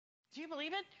Do you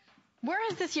believe it? Where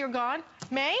has this year gone?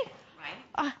 May?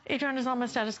 Right. Adriana's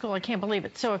almost out of school. I can't believe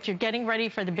it. So if you're getting ready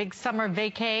for the big summer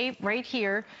vacay, right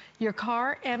here, your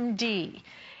CarMD.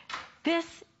 This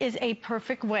is a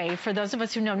perfect way for those of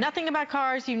us who know nothing about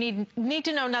cars. You need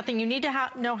to know nothing. You need to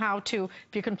know how to.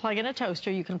 If you can plug in a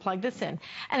toaster, you can plug this in.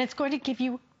 And it's going to give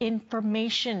you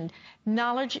information.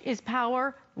 Knowledge is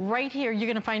power. Right here, you're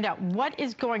going to find out what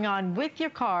is going on with your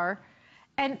car.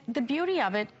 And the beauty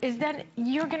of it is that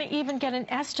you're going to even get an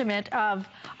estimate of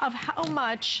how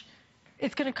much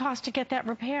it's going to cost to get that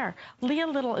repair. Leah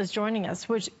Little is joining us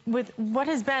with what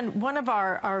has been one of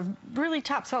our really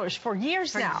top sellers for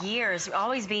years now. For years,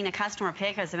 always being a customer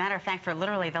pick. As a matter of fact, for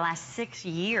literally the last 6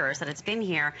 years that it's been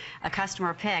here, a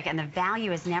customer pick, and the value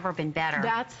has never been better.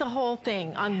 That's the whole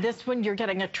thing. On this one, you're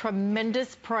getting a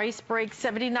tremendous price break,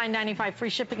 $79.95 free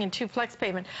shipping and 2 flex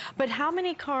payment. But how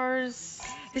many cars?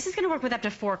 This is going to work with up to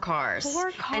 4 cars.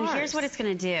 4 cars. And here's what it's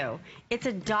going to do. It's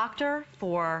a doctor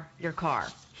for your car.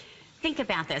 Think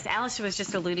about this. Alice was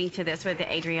just alluding to this with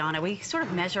Adriana. We sort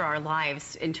of measure our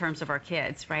lives in terms of our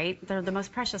kids, right? They're the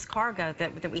most precious cargo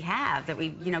that we have, that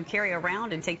we carry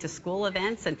around and take to school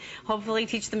events and hopefully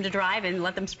teach them to drive and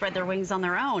let them spread their wings on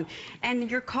their own.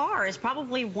 And your car is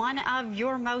probably one of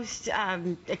your most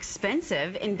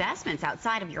expensive investments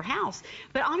outside of your house.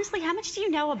 But honestly, how much do you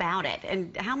know about it?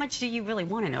 And how much do you really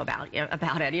want to know about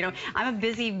it? You know, I'm a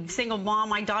busy single mom.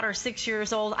 My daughter's 6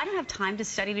 years old. I don't have time to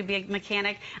study to be a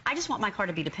mechanic. I just want my car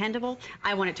to be dependable.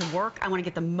 I want it to work. I want to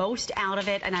get the most out of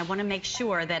it, and I want to make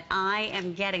sure that I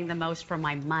am getting the most for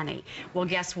my money. Well,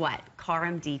 guess what?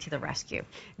 CarMD to the rescue.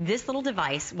 This little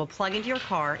device will plug into your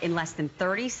car in less than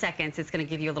 30 seconds. It's going to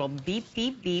give you a little beep,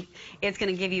 beep, beep. It's going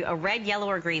to give you a red, yellow,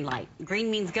 or green light. Green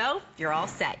means go, you're all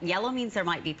set. Yellow means there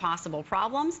might be possible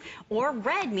problems, or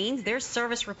red means there's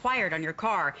service required on your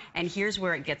car. And here's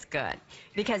where it gets good.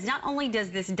 Because not only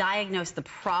does this diagnose the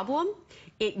problem,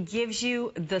 it gives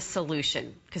you the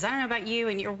solution. Because I don't know about you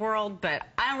and your world, but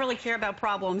I don't really care about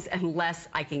problems unless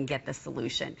I can get the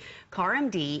solution.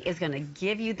 CarMD is going to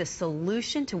give you the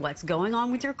solution to what's going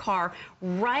on with your car,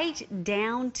 right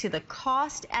down to the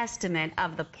cost estimate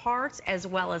of the parts as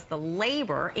well as the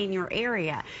labor in your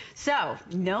area. So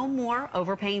no more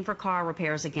overpaying for car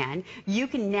repairs again. You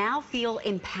can now feel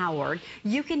empowered.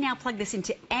 You can now plug this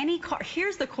into any car.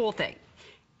 Here's the cool thing.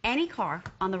 Any car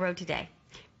on the road today.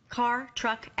 Car,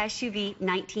 truck, SUV,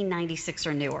 1996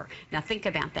 or newer. Now think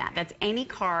about that. That's any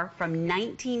car from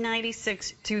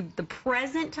 1996 to the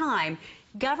present time.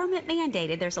 Government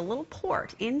mandated. There's a little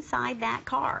port inside that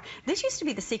car. This used to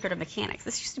be the secret of mechanics.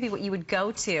 This used to be what you would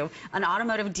go to an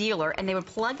automotive dealer and they would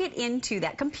plug it into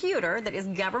that computer that is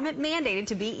government mandated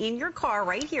to be in your car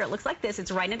right here. It looks like this. It's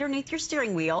right underneath your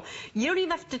steering wheel. You don't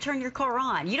even have to turn your car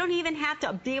on. You don't even have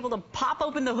to be able to pop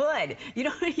open the hood. You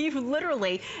don't even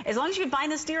literally, as long as you can find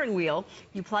the steering wheel,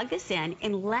 you plug this in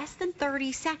less than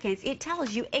 30 seconds, it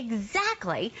tells you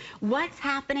exactly what's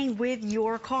happening with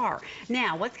your car.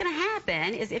 Now, what's going to happen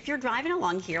is if you're driving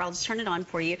along here, I'll just turn it on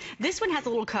for you. This one has a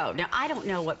little code. Now, I don't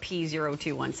know what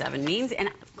P0217 means, and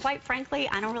quite frankly,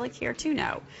 I don't really care to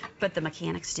know, but the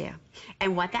mechanics do.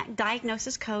 And what that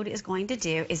diagnosis code is going to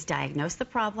do is diagnose the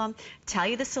problem, tell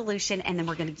you the solution, and then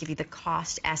we're going to give you the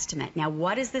cost estimate. Now,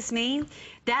 what does this mean?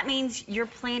 That means you're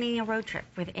planning a road trip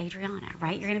with Adriana,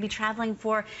 right? You're going to be traveling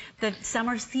for the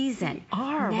summer season.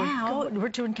 We're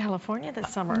doing California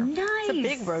this summer. Nice. It's a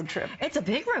big road trip. It's a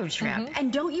big road trip. Mm-hmm.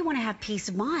 And don't you want to have peace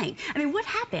of mind? I mean, what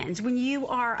happens when you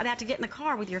are about to get in the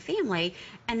car with your family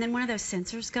and then one of those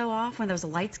sensors go off, when those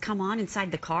lights come on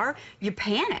inside the car? You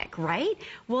panic, right?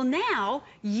 Well, now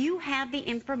you have the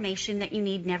information that you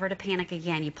need never to panic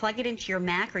again. You plug it into your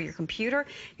Mac or your computer.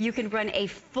 You can run a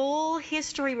full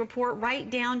history report right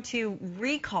down to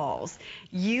recalls.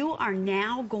 You are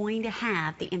now going to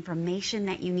have the information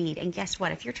that you need. And guess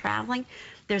what? If you're traveling,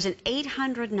 there's an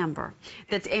 800 number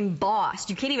that's embossed.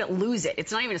 You can't even lose it.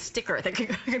 It's not even a sticker that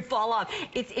could fall off.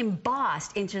 It's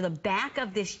embossed into the back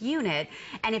of this unit.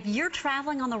 And if you're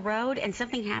traveling on the road and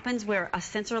something happens where a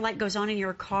sensor light goes on in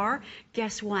your car,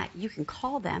 guess what? You can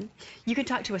call them. You can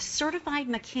talk to a certified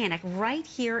mechanic right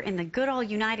here in the good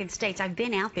old United States. I've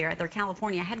been out there at their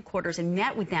California headquarters and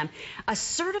met with them. A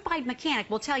certified mechanic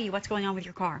will tell you what's going on with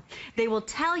your car. They will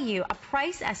tell you a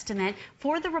price estimate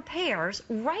for the repairs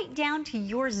right down to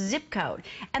your zip code.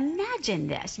 Imagine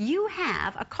this. You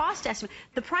have a cost estimate,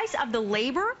 the price of the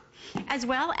labor as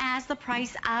well as the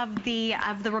price of the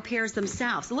repairs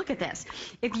themselves. So look at this.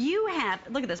 If you have,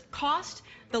 look at this, cost,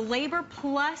 the labor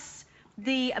plus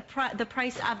the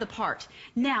price of the part.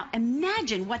 Now,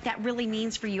 imagine what that really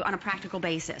means for you on a practical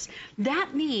basis.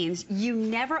 That means you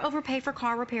never overpay for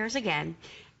car repairs again.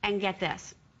 And get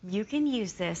this, you can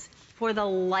use this for the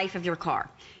life of your car.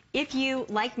 If you,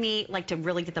 like me, like to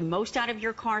really get the most out of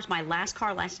your cars, my last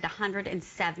car lasted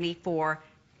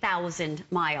 174,000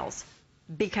 miles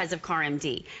because of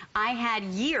CarMD. I had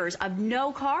years of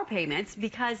no car payments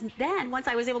because then once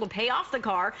I was able to pay off the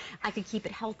car, I could keep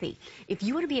it healthy. If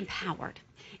you want to be empowered,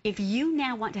 if you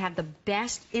now want to have the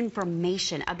best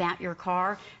information about your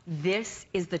car, this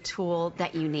is the tool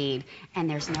that you need. And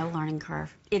there's no learning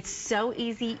curve. It's so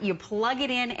easy. You plug it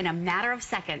in a matter of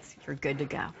seconds, you're good to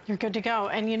go. You're good to go.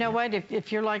 And you know what?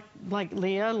 If you're like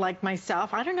Leah, like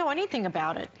myself, I don't know anything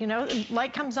about it. You know,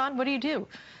 light comes on, what do?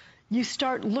 You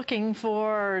start looking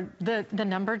for the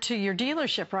number to your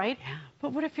dealership, right? Yeah.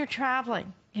 But what if you're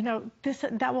traveling? You know,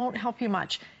 that won't help you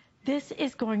much. This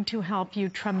is going to help you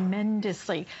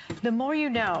tremendously. The more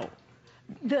you know,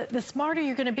 the smarter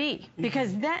you're going to be.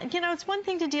 Because that, you know, it's one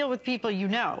thing to deal with people you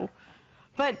know,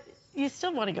 but you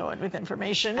still want to go in with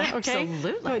information, okay?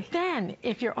 Absolutely. But then,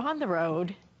 if you're on the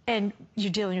road and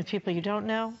you're dealing with people you don't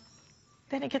know,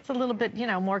 then it gets a little bit, you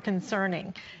know, more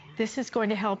concerning. This is going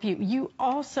to help you. You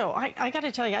also, I got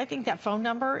to tell you, I think that phone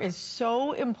number is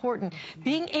so important.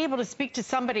 Being able to speak to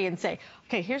somebody and say,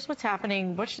 okay, here's what's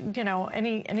happening. What should, you know,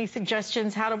 any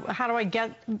suggestions? How do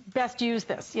I best use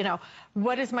this? You know,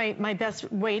 what is my best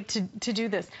way to do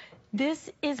this? This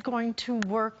is going to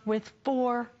work with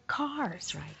 4 cars.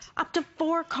 That's right. Up to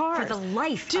 4 cars. For the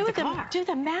life of the car. Do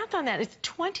the math on that. It's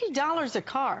 $20 a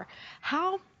car.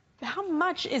 How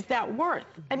much is that worth?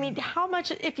 I mean, how much,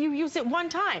 if you use it one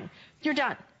time, you're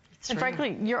done. And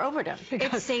frankly, you're overdone.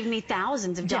 It saved me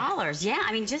thousands of dollars. Yeah,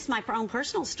 I mean, just my own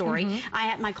personal story.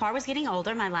 My car was getting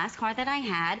older. My last car that I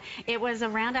had, it was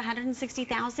around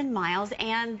 160,000 miles,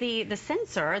 and the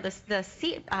sensor, the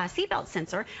seatbelt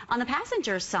sensor on the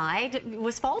passenger side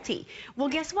was faulty. Well,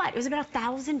 guess what? It was about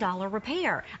 $1,000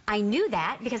 repair. I knew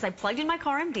that because I plugged in my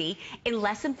CarMD. In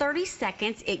less than 30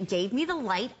 seconds, it gave me the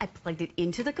light. I plugged it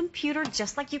into the computer,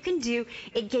 just like you can do.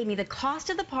 It gave me the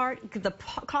cost of the part, the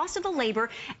cost of the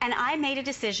labor, and I made a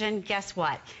decision. Guess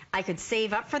what? I could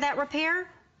save up for that repair,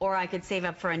 or I could save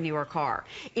up for a newer car.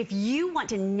 If you want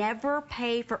to never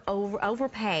pay for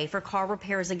overpay for car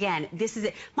repairs again, this is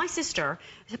it. My sister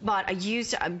bought a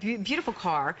beautiful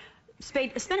car,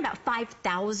 spent about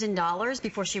 $5,000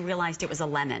 before she realized it was a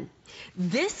lemon.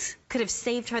 This could have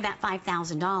saved her that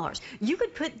 $5,000. You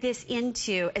could put this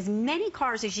into as many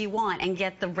cars as you want and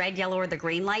get the red, yellow, or the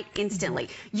green light instantly.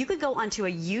 You could go onto a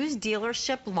used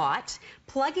dealership lot,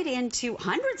 plug it into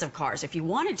hundreds of cars if you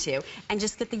wanted to, and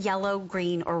just get the yellow,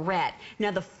 green, or red.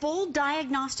 Now, the full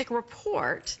diagnostic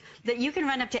report that you can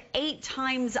run up to 8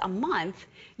 times a month,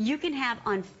 you can have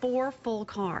on 4 full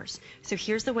cars. So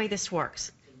here's the way this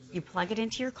works. You plug it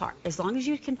into your car. As long as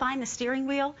you can find the steering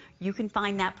wheel, you can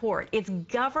find that port. It's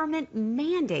government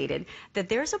mandated that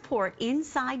there's a port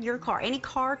inside your car. Any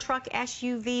car, truck,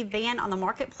 SUV, van on the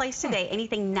marketplace today,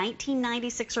 anything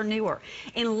 1996 or newer.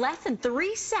 In less than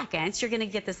 3 seconds, you're going to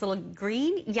get this little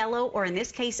green, yellow, or in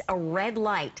this case, a red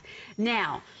light.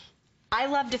 Now, I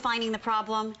love defining the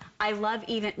problem. I love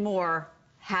even more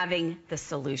having the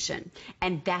solution.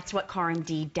 And that's what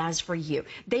CarMD does for you.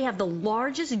 They have the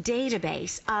largest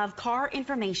database of car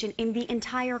information in the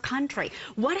entire country.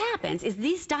 What happens is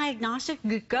these diagnostics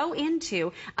go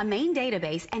into a main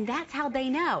database, and that's how they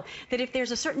know that if there's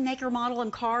a certain maker, model,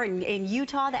 and car in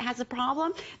Utah that has a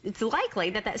problem, it's likely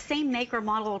that that same maker,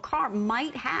 model, or car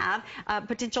might have a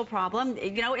potential problem,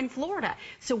 you know, in Florida.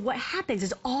 So what happens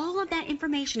is all of that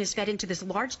information is fed into this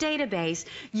large database.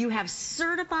 You have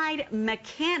certified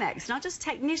mechanics, not just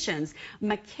technicians,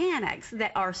 mechanics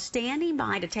that are standing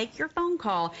by to take your phone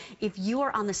call if you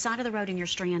are on the side of the road and you're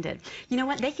stranded. You know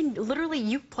what? They can literally,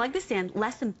 you plug this in,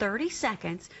 less than 30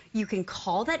 seconds, you can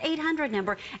call that 800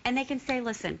 number, and they can say,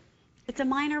 listen, it's a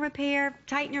minor repair,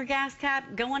 tighten your gas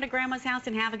cap, go on to grandma's house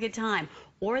and have a good time.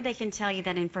 Or they can tell you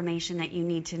that information that you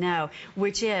need to know,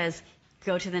 which is,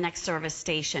 go to the next service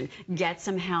station, get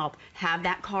some help, have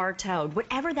that car towed,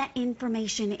 whatever that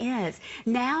information is.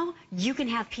 Now you can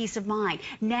have peace of mind.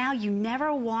 Now you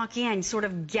never walk in sort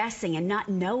of guessing and not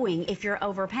knowing if you're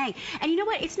overpaying. And you know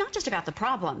what? It's not just about the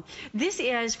problem. This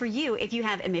is for you. If you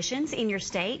have emissions in your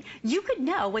state, you could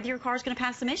know whether your car is going to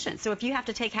pass emissions. So if you have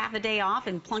to take half a day off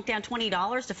and plunk down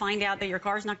 $20 to find out that your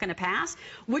car is not going to pass,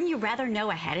 wouldn't you rather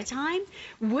know ahead of time?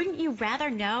 Wouldn't you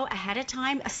rather know ahead of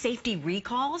time safety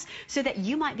recalls so that that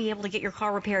you might be able to get your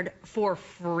car repaired for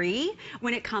free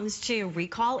when it comes to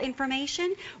recall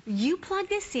information. You plug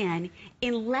this in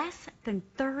less than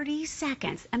 30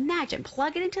 seconds. Imagine,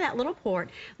 plug it into that little port,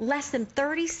 less than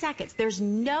 30 seconds. There's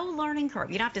no learning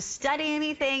curve. You don't have to study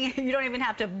anything. You don't even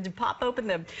have to pop open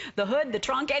the hood, the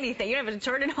trunk, anything. You don't have to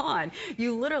turn it on.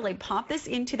 You literally pop this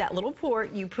into that little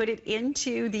port, you put it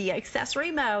into the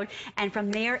accessory mode, and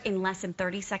from there, in less than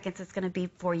 30 seconds, it's going to be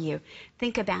for you.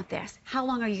 Think about this. How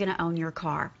long are you going to own your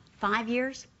car? 5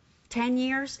 years? 10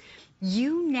 years?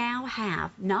 You now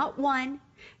have not one,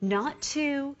 not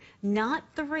two, not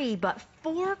three, but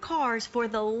 4 cars for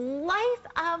the life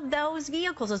of those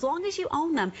vehicles. As long as you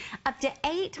own them, up to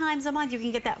 8 times a month, you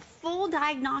can get that full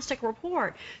diagnostic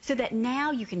report so that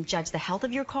now you can judge the health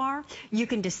of your car. You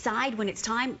can decide when it's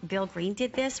time. Bill Green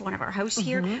did this, one of our hosts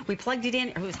here. We plugged it in.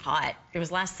 It was hot. It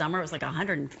was last summer. It was like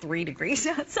 103 degrees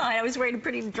outside. I was wearing a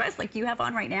pretty dress like you have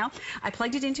on right now. I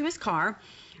plugged it into his car.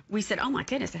 We said, oh my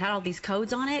goodness, it had all these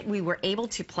codes on it. We were able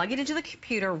to plug it into the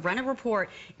computer, run a report.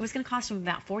 It was going to cost him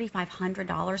about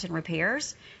 $4,500 in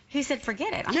repairs. He said,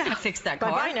 forget it. I'm not going to fix that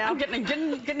car. Bye-bye now. I'm getting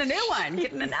a new one,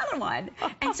 getting another one.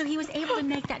 And so he was able to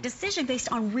make that decision based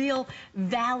on real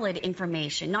valid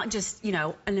information, not just, you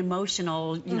know, an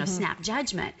emotional, you know, snap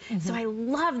judgment. So I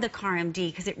love the CarMD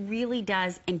because it really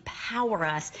does empower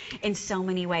us in so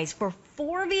many ways for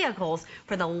 4 vehicles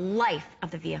for the life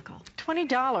of the vehicle.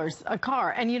 $20 a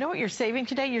car. And you know what you're saving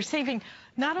today? You're saving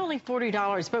not only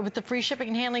 $40, but with the free shipping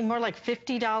and handling, more like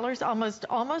 $50, almost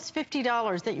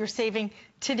 $50 that you're saving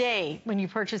today when you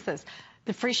purchase this.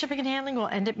 The free shipping and handling will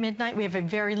end at midnight. We have a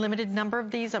very limited number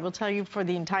of these, I will tell you, for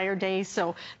the entire day.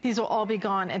 So these will all be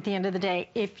gone at the end of the day.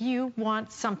 If you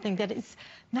want something that is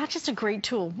not just a great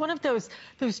tool, one of those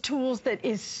tools that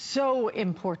is so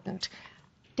important.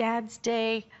 Dad's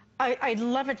Day, I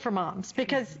love it for moms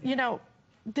because, you know,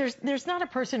 there's not a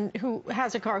person who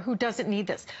has a car who doesn't need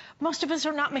this. Most of us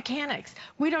are not mechanics.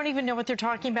 We don't even know what they're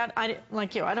talking about.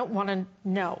 Like you, I don't want to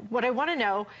know. What I want to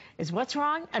know is what's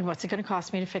wrong and what's it going to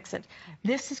cost me to fix it.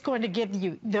 This is going to give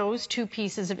you those 2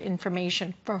 pieces of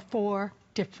information for 4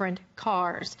 different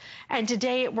cars. And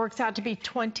today it works out to be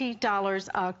 $20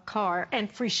 a car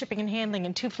and free shipping and handling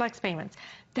and 2 flex payments.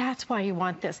 That's why you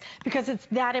want this, because it's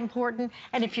that important.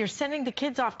 And if you're sending the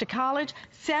kids off to college,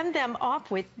 send them off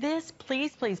with this,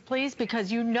 please, please, please,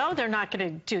 because you know they're not going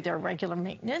to do their regular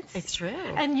maintenance. It's true.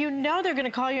 And you know they're going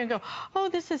to call you and go, oh,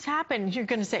 this has happened. You're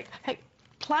going to say, hey,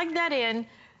 plug that in.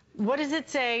 What does it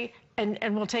say?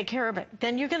 And we'll take care of it.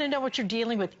 Then you're going to know what you're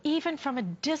dealing with. Even from a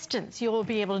distance, you'll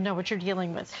be able to know what you're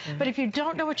dealing with. But if you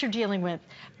don't know what you're dealing with,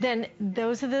 then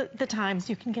those are the times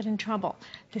you can get in trouble.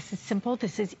 This is simple.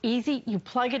 This is easy. You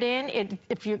plug it in.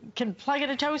 If you can plug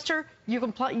in a toaster, you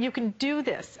can do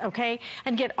this, okay?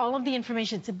 And get all of the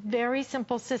information. It's a very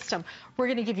simple system. We're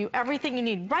going to give you everything you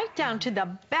need, right down to the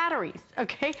batteries,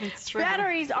 okay? It's true.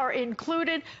 Batteries are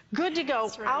included, good to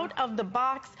go out of the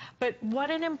box. But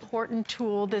what an important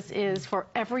tool this is for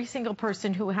every single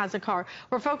person who has a car.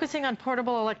 We're focusing on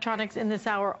portable electronics in this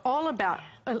hour, all about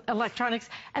electronics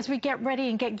as we get ready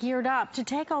and get geared up to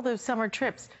take all those summer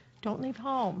trips. Don't leave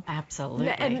home. Absolutely.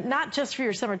 And not just for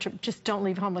your summer trip, just don't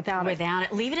leave home without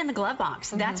it. Leave it in the glove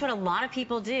box. That's what a lot of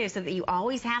people do so that you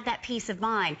always have that peace of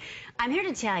mind. I'm here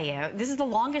to tell you, this is the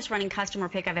longest running customer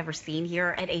pick I've ever seen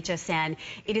here at HSN.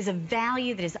 It is a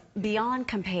value that is beyond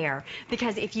compare,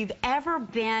 because if you've ever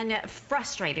been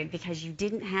frustrated because you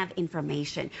didn't have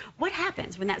information, what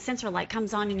happens when that sensor light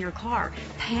comes on in your car?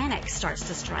 Panic starts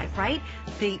to strike, right?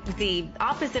 The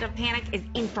opposite of panic is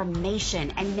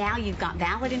information, and now you've got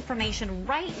valid information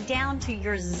right down to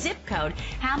your zip code.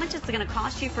 How much it's going to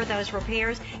cost you for those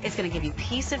repairs? It's going to give you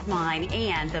peace of mind,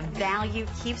 and the value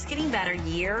keeps getting better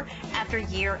year after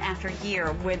year after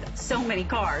year with so many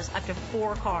cars, up to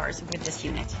 4 cars with this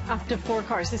unit. Up to 4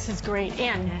 cars. This is great.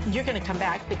 And you're going to come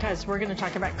back because we're going to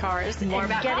talk about cars. More and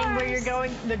about getting cars. Where you're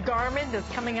going. The Garmin that's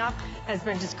coming up has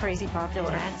been just crazy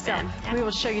popular. So we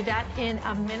will show you that in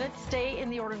a minute. Stay in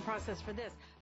the ordering process for this.